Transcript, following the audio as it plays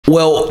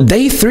Well,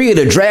 day 3 of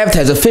the draft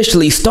has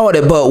officially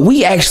started, but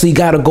we actually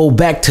got to go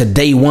back to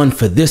day 1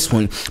 for this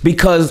one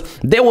because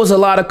there was a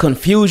lot of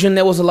confusion,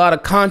 there was a lot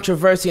of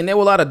controversy, and there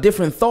were a lot of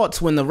different thoughts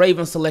when the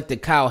Ravens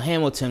selected Kyle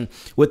Hamilton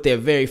with their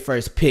very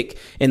first pick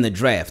in the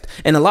draft.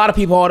 And a lot of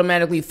people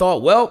automatically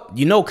thought, well,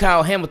 you know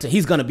Kyle Hamilton,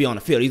 he's going to be on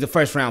the field. He's a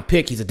first-round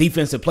pick. He's a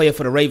defensive player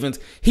for the Ravens.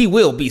 He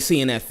will be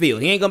seeing that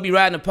field. He ain't going to be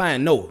riding a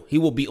pine. No, he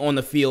will be on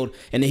the field,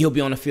 and he'll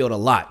be on the field a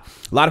lot.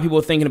 A lot of people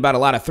are thinking about a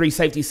lot of 3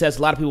 safety sets.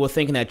 A lot of people are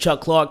thinking that Chuck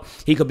Clark,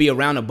 he could be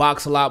around the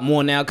box a lot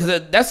more now,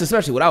 because that's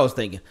especially what I was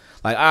thinking.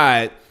 Like, all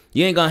right,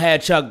 you ain't going to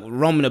have Chuck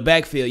roaming the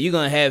backfield. You're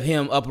going to have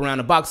him up around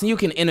the box, and you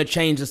can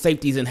interchange the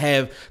safeties and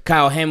have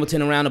Kyle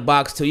Hamilton around the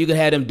box too. You can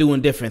have them doing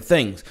different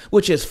things,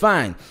 which is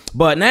fine.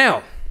 But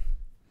now,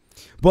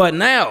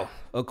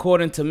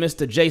 according to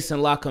Mr.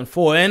 Jason La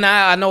Canfora, and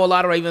I know a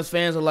lot of Ravens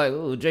fans are like,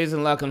 oh,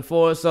 Jason La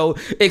Canfora, so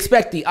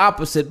expect the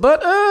opposite.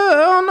 But I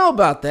don't know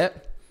about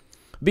that,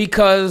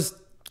 because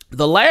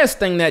the last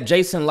thing that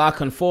Jason La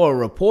Canfora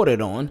reported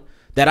on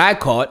that I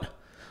caught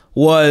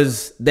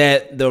was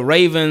that the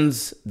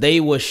Ravens,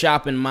 they were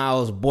shopping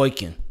Miles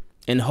Boykin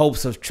in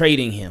hopes of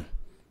trading him.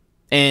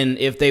 And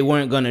if they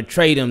weren't going to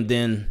trade him,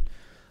 then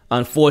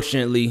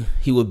unfortunately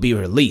he would be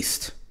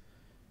released.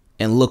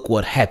 And look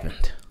what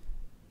happened.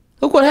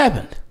 Look what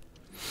happened.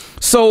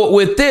 So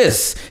with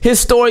this, his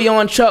story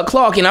on Chuck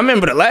Clark, and I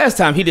remember the last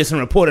time he did some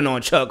reporting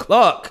on Chuck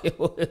Clark, it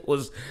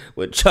was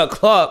with Chuck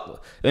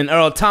Clark and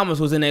Earl Thomas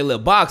was in a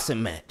little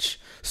boxing match.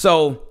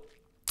 So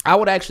I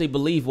would actually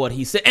believe what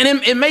he said, and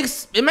it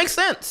makes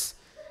sense.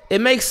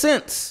 It makes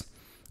sense.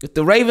 If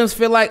the Ravens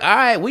feel like, all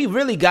right, we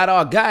really got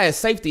our guy at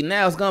safety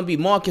now, it's gonna be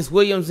Marcus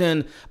Williams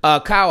and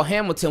Kyle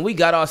Hamilton. We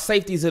got our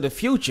safeties of the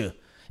future,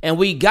 and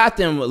we got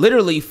them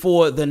literally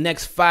for the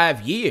next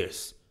 5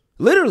 years,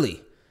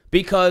 literally,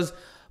 because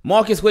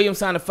Marcus Williams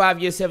signed a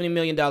 5-year, $70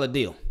 million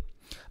deal.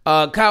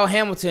 Kyle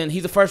Hamilton,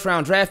 he's a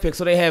first-round draft pick,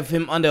 so they have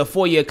him under a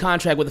 4-year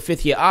contract with a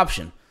 5th-year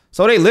option.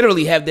 So they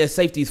literally have their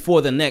safeties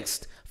for the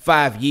next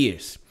 5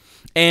 years.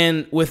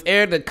 And with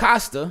Eric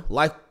DeCosta,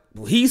 like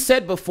he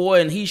said before,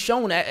 and he's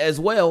shown that as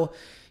well,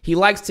 he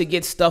likes to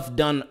get stuff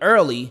done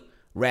early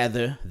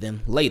rather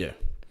than later.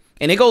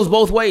 And it goes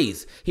both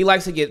ways. He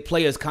likes to get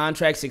players'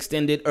 contracts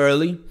extended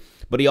early,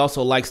 but he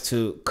also likes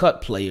to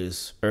cut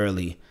players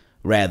early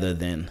rather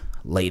than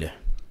later.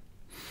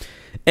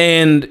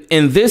 And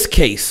in this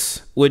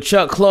case, with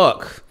Chuck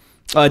Clark,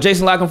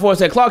 Jason La Canfora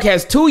said Clark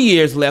has 2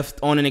 years left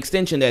on an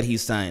extension that he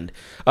signed.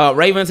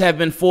 Ravens have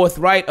been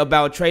forthright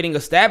about trading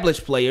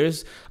established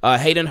players,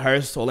 Hayden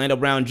Hurst, Orlando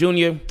Brown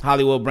Jr.,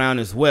 Hollywood Brown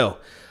as well,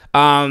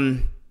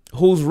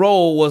 whose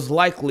role was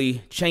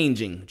likely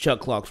changing.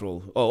 Chuck Clark's role.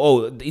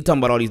 He's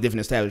talking about all these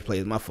different established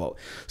players. My fault.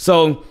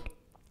 So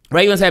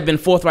Ravens have been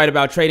forthright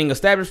about trading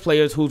established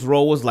players whose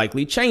role was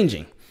likely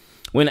changing.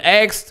 When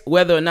asked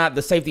whether or not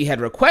the safety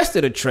had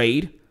requested a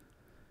trade,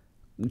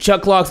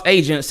 Chuck Clark's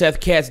agent, Seth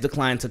Katz,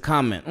 declined to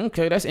comment.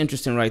 Okay, that's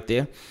interesting right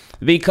there.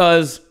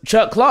 Because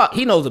Chuck Clark,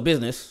 he knows the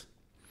business.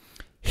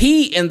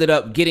 He ended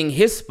up getting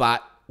his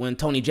spot when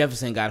Tony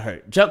Jefferson got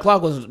hurt. Chuck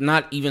Clark was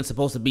not even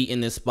supposed to be in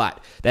this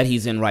spot that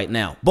he's in right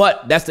now.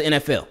 But that's the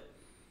NFL.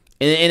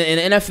 In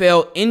the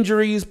NFL,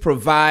 injuries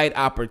provide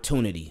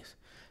opportunities.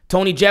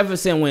 Tony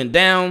Jefferson went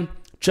down.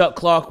 Chuck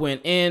Clark went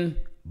in.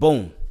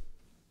 Boom.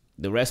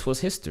 The rest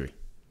was history.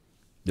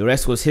 The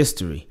rest was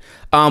history.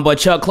 But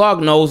Chuck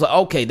Clark knows,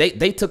 okay,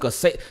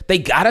 they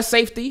got a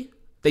safety.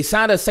 They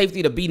signed a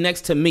safety to be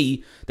next to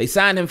me. They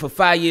signed him for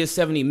 5 years,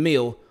 $70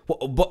 million.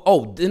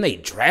 But then they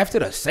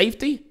drafted a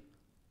safety?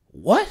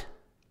 What?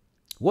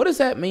 What does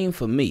that mean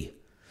for me?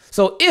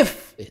 So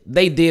if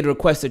they did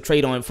request a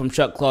trade on it from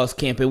Chuck Clark's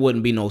camp, it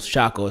wouldn't be no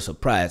shock or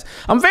surprise.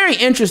 I'm very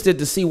interested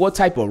to see what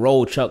type of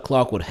role Chuck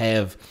Clark would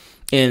have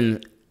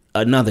in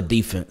another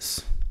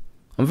defense.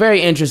 I'm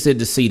very interested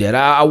to see that.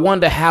 I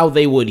wonder how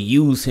they would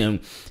use him,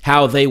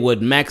 how they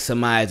would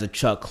maximize a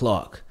Chuck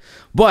Clark.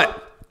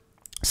 But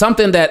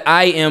something that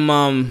I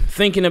am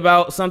thinking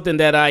about, something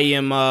that I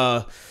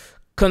am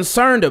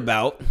concerned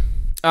about,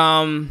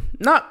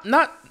 not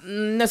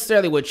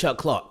necessarily with Chuck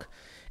Clark.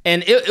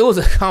 And it was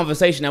a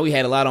conversation that we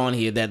had a lot on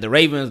here, that the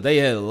Ravens, they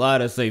had a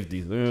lot of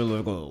safeties. They had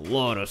like a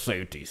lot of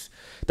safeties.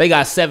 They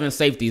got 7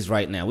 safeties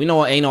right now. We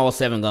know ain't all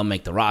 7 going to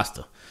make the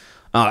roster.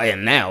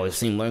 And now it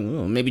seemed like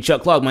maybe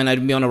Chuck Clark might not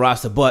even be on the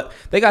roster, but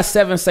they got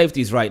 7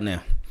 safeties right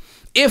now.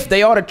 If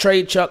they are to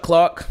trade Chuck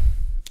Clark,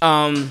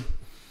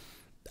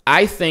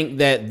 I think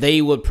that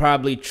they would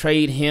probably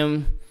trade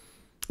him.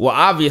 Well,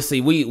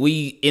 obviously,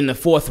 we in the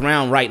 4th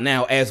round right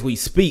now as we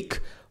speak,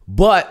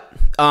 but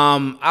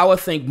I would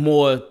think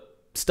more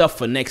stuff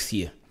for next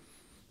year.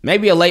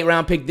 Maybe a late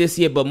round pick this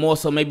year, but more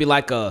so maybe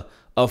like a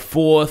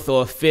 4th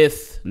or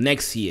 5th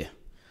next year.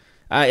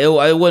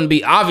 It wouldn't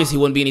be, obviously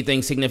wouldn't be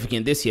anything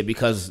significant this year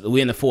because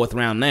we're in the 4th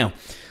round now.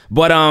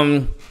 But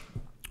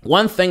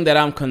one thing that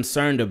I'm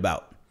concerned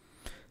about,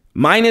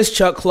 minus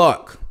Chuck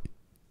Clark,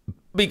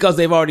 because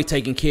they've already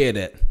taken care of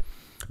that.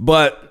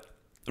 But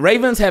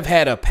Ravens have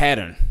had a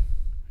pattern.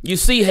 You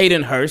see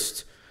Hayden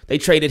Hurst, they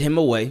traded him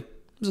away.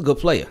 He's a good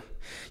player.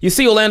 You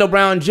see Orlando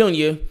Brown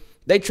Jr.,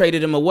 they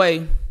traded him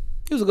away.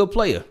 He was a good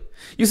player.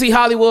 You see,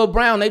 Hollywood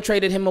Brown, they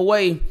traded him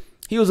away.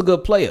 He was a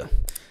good player.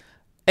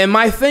 And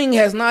my thing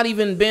has not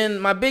even been,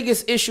 my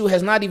biggest issue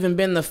has not even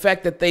been the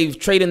fact that they've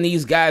traded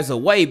these guys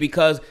away,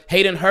 because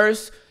Hayden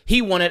Hurst,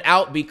 he wanted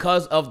out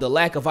because of the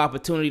lack of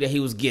opportunity that he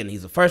was getting.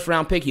 He's a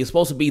first-round pick. He was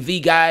supposed to be the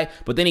guy,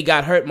 but then he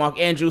got hurt. Mark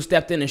Andrews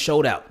stepped in and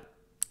showed out.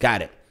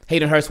 Got it.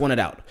 Hayden Hurst wanted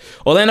out.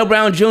 Orlando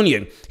Brown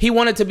Jr., he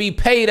wanted to be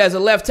paid as a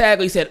left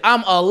tackle. He said,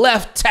 I'm a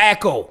left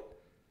tackle.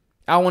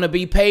 I want to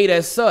be paid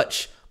as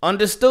such.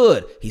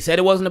 Understood. He said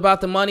it wasn't about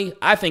the money.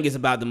 I think it's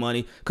about the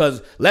money,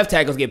 because left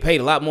tackles get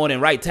paid a lot more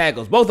than right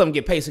tackles. Both of them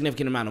get paid a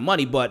significant amount of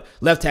money, but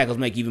left tackles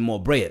make even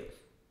more bread.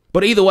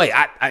 But either way,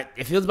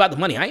 if it was about the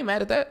money, I ain't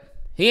mad at that.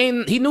 He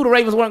knew the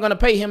Ravens weren't going to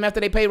pay him after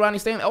they paid Ronnie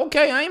Stanley.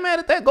 Okay, I ain't mad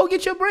at that. Go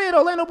get your bread,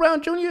 Orlando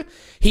Brown Jr.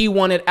 He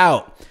wanted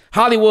out.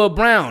 Hollywood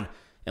Brown,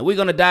 and we're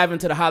going to dive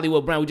into the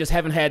Hollywood Brown. We just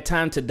haven't had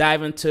time to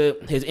dive into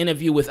his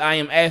interview with I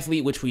Am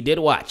Athlete, which we did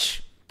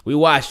watch. We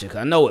watched it.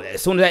 I know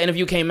as soon as that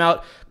interview came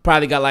out,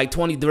 probably got like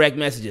 20 direct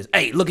messages.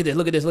 Hey, look at this,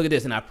 look at this, look at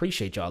this. And I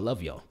appreciate y'all. I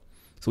love y'all.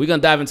 So we're going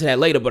to dive into that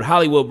later. But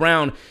Hollywood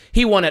Brown,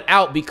 he wanted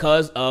out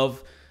because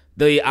of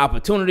the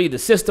opportunity. The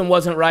system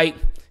wasn't right.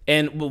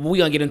 And we're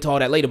going to get into all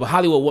that later. But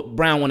Hollywood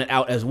Brown wanted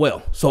out as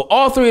well. So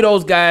all three of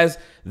those guys,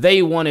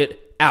 they wanted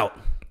out.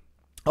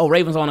 Oh,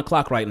 Ravens on the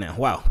clock right now.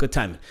 Wow, good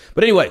timing.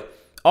 But anyway,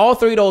 all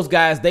three of those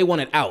guys, they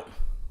wanted out.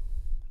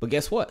 But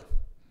guess what?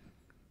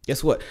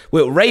 Guess what?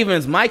 With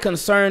Ravens, my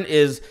concern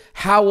is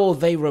how will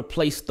they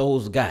replace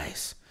those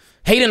guys?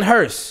 Hayden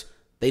Hurst,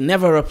 they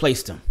never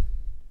replaced him.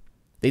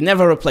 They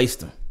never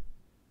replaced him.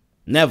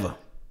 Never.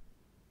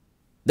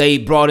 They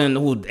brought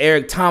in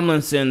Eric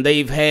Tomlinson.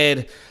 They've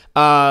had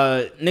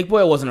Nick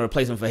Boyle wasn't a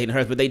replacement for Hayden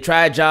Hurst, but they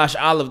tried Josh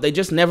Olive. They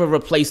just never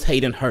replaced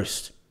Hayden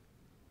Hurst.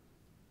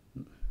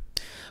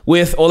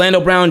 With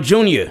Orlando Brown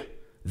Jr.,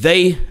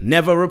 they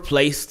never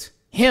replaced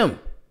him.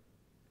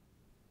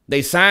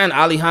 They signed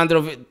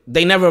Alejandro.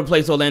 They never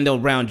replaced Orlando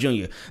Brown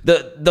Jr.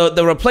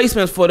 The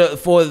replacements for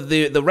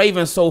the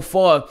Ravens so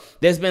far,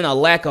 there's been a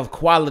lack of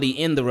quality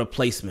in the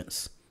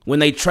replacements when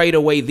they trade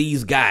away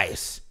these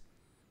guys.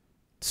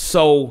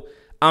 So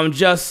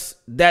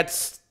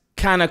that's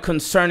kind of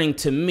concerning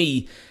to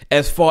me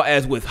as far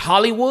as with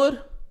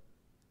Hollywood.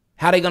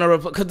 How they gonna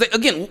replace? Because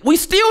again, we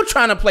still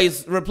trying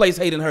to replace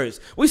Hayden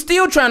Hurst. We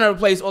still trying to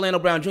replace Orlando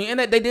Brown Jr. And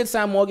they did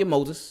sign Morgan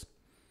Moses.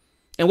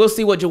 And we'll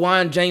see what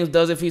Jawan James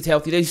does if he's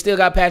healthy. They still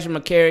got Patrick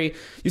McCary.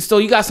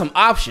 You got some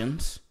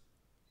options.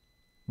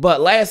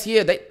 But last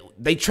year,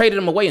 they traded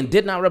him away and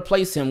did not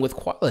replace him with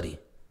quality.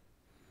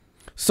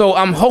 So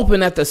I'm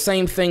hoping that the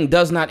same thing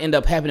does not end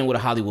up happening with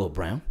a Hollywood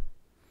Brown.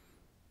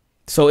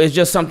 So it's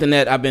just something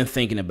that I've been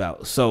thinking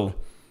about. So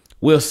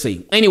we'll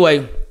see.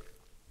 Anyway,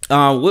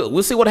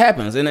 we'll see what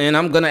happens. And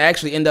I'm going to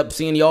actually end up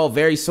seeing y'all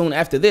very soon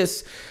after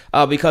this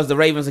because the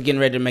Ravens are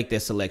getting ready to make their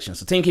selection.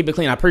 So team, keep it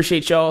clean. I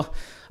appreciate y'all.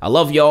 I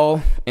love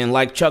y'all. And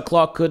like Chuck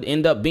Clark could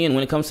end up being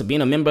when it comes to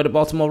being a member of the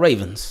Baltimore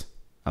Ravens,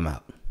 I'm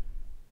out.